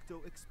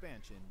 Octo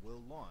Expansion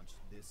will launch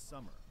this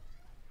summer.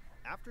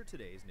 After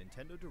today's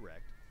Nintendo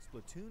Direct,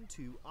 Splatoon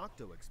 2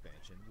 Octo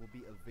Expansion will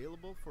be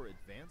available for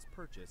advance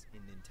purchase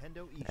in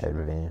Nintendo eShop.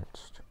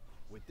 Advanced.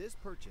 With this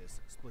purchase,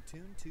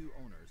 Splatoon 2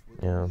 owners will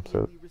Yeah, so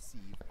immediately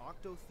receive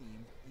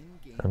Octo-themed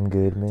in-game I'm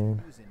good, gear to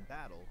man. use in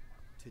battle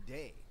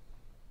today.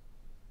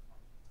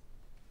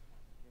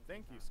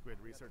 Thank you, Squid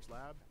Research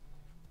Lab.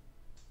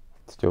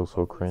 Still so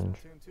Hopefully cringe.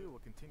 Splatoon 2 will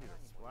continue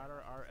to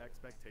splatter our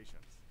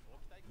expectations.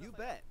 You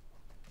bet.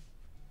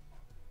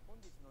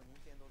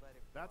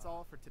 That's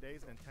all for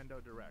today's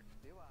Nintendo Direct.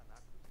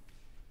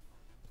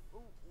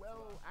 Oh,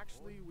 well,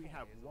 actually, we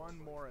have one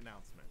more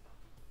announcement.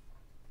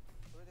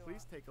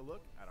 Please take a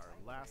look at our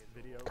last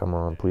video. Come of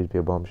the on, day. please be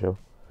a bombshell.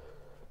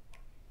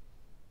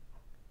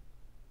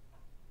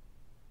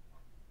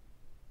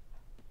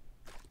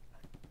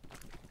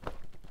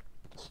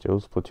 Still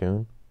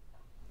Splatoon?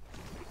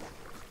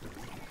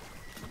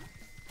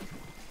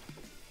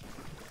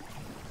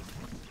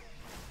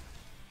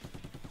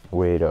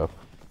 Wait up.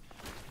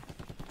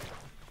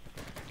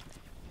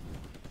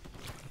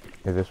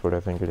 Is this what I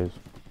think it is?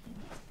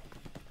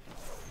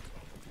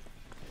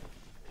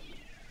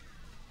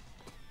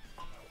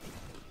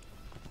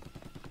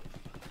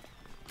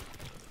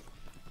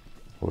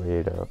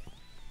 Wait up.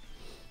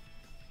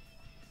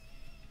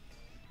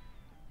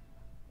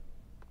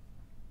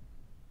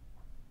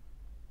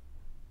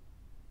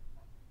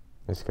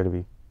 It's gotta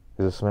be.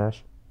 Is it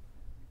Smash?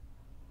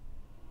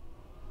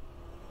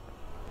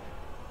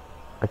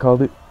 I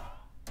called it.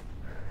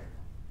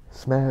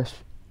 Smash.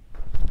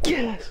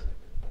 Yes!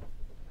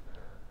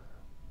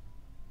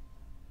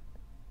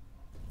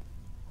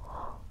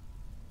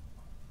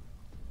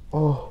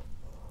 Oh.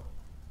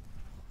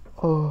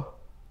 Oh.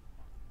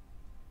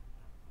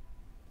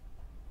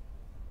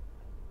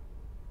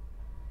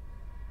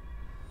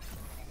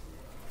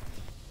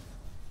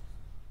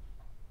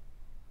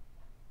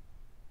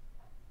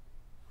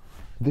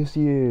 This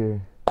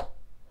year.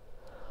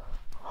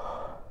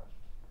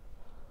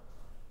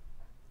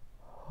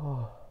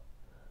 Oh.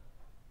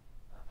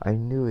 I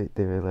knew it.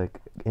 They were like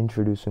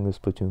introducing the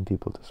Splatoon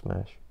people to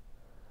Smash.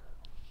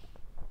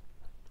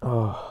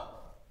 Oh.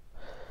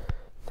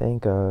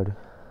 Thank God.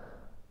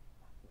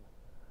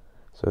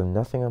 So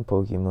nothing on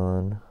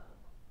Pokemon.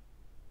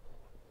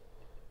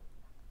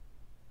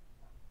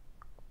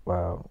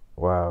 Wow.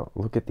 Wow.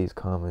 Look at these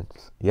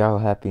comments. Y'all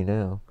happy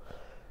now.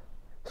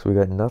 So we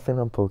got nothing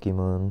on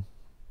Pokemon.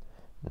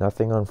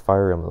 Nothing on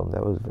Fire Emblem.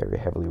 That was very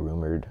heavily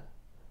rumored.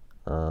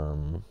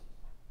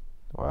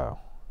 Wow.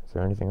 Is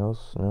there anything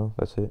else? No,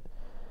 that's it.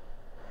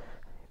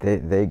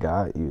 They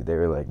got you. They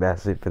were like,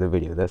 that's it for the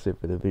video. That's it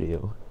for the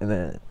video. And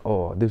then,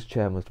 oh, this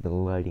chat must have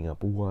been lighting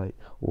up. What?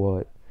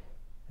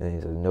 And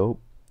he said, nope.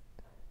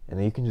 And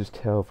then you can just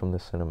tell from the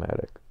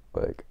cinematic.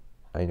 Like,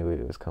 I knew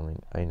it was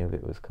coming. I knew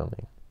it was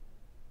coming.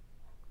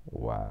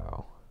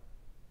 Wow.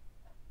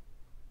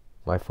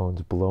 My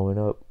phone's blowing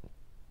up.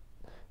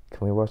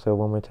 Can we watch that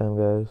one more time,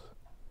 guys?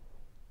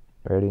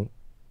 Ready?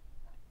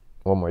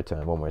 One more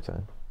time.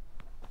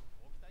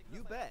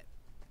 You bet.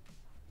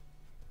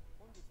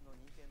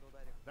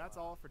 That's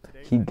all for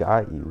today's He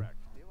got Nintendo you. Direct.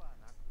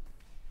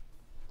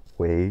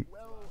 Wait.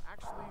 Well,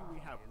 actually, we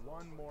have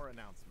one more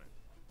announcement.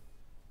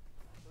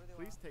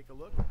 Please take a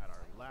look at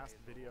our last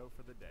video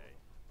for the day.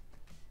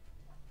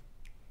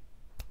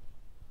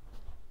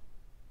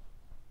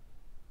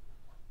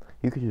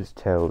 You could just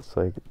tell it's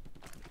like,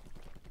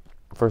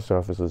 first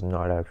off, this is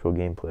not actual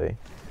gameplay,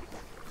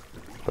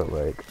 but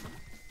like,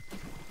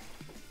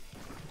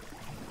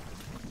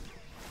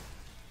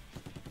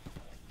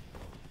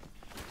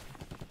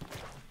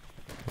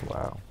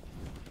 wow.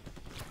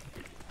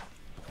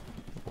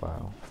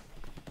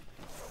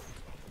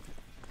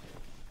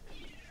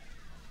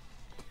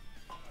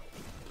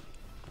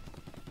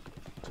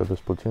 So the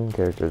Splatoon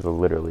characters are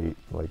literally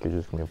like, you're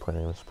just gonna be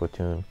playing with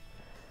Splatoon.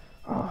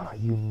 Ah,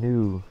 you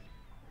knew.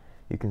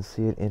 You can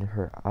see it in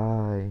her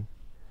eye.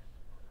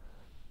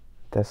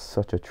 That's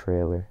such a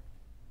trailer.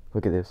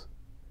 Look at this.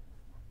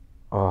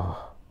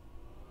 Oh.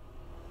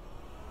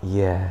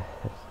 Yes.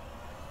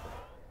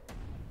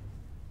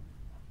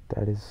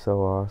 That is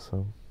so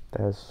awesome.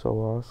 That is so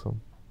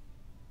awesome.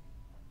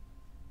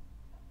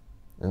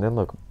 And then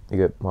look, you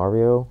got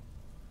Mario.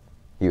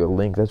 You got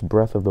Link. That's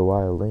Breath of the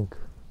Wild Link.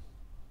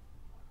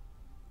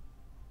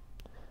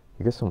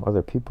 You get some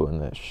other people in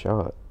that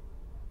shot.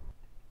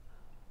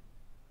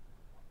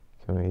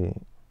 Can we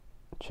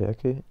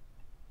check it?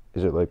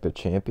 Is it like the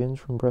champions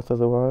from Breath of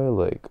the Wild?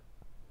 Like,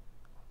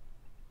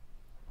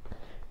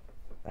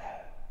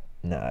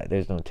 nah,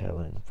 there's no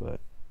telling, but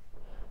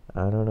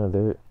I don't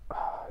know.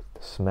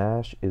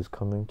 Smash is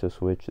coming to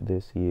Switch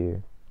this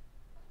year.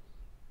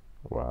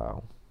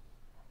 Wow.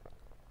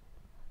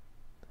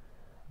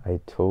 I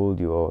told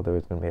you all there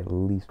was going to be at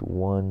least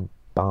one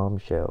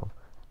bombshell.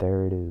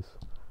 There it is.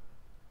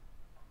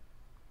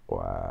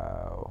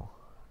 Wow.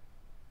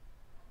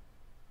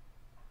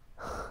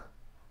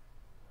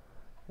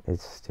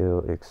 It's still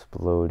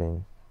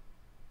exploding.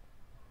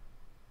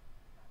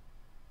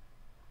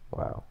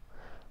 Wow.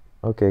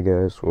 Okay,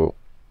 guys, well,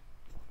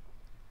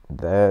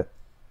 that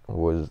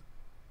was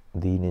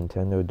the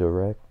Nintendo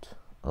Direct.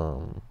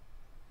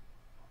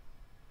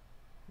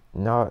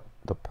 Not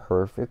the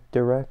perfect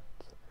Direct.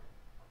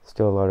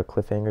 Still a lot of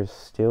cliffhangers.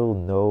 Still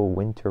no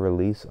winter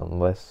release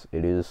unless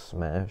it is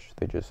Smash.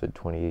 They just said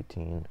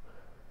 2018.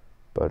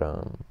 But,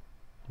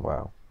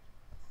 wow.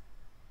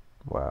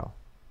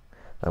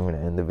 I'm going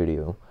to end the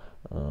video.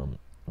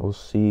 We'll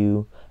see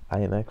you. I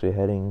am actually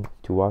heading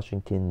to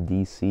Washington,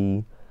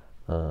 D.C.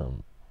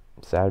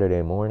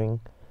 Saturday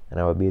morning, and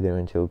I will be there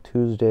until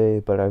Tuesday,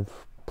 but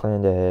I've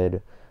planned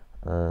ahead.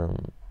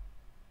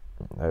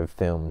 I've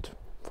filmed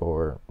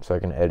so I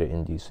can edit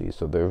in D.C.,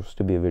 so there'll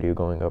still be a video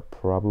going up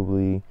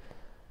probably,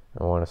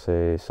 I want to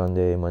say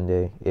Sunday,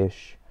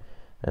 Monday-ish,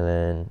 and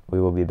then we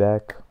will be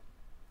back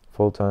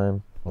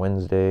full-time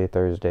Wednesday,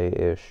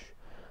 Thursday-ish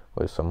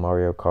with some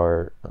Mario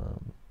Kart,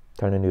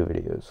 kind of new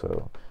videos,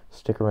 so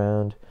stick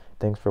around.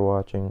 Thanks for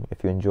watching.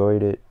 If you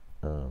enjoyed it,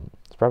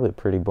 it's probably a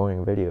pretty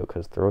boring video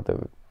because throughout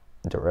the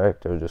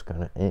Direct it was just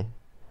kind of eh,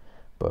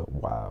 but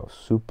wow,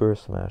 Super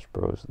Smash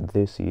Bros.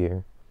 This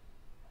year,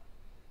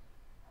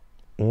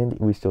 and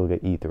we still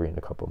get E3 in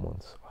a couple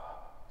months.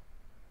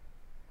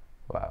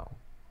 Wow.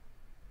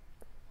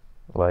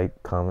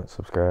 Like, comment,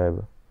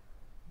 subscribe,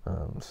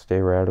 stay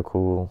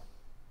RaDuhKewl.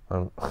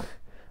 I'm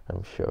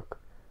shook.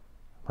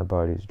 My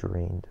body's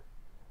drained.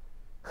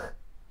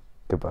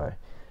 Goodbye.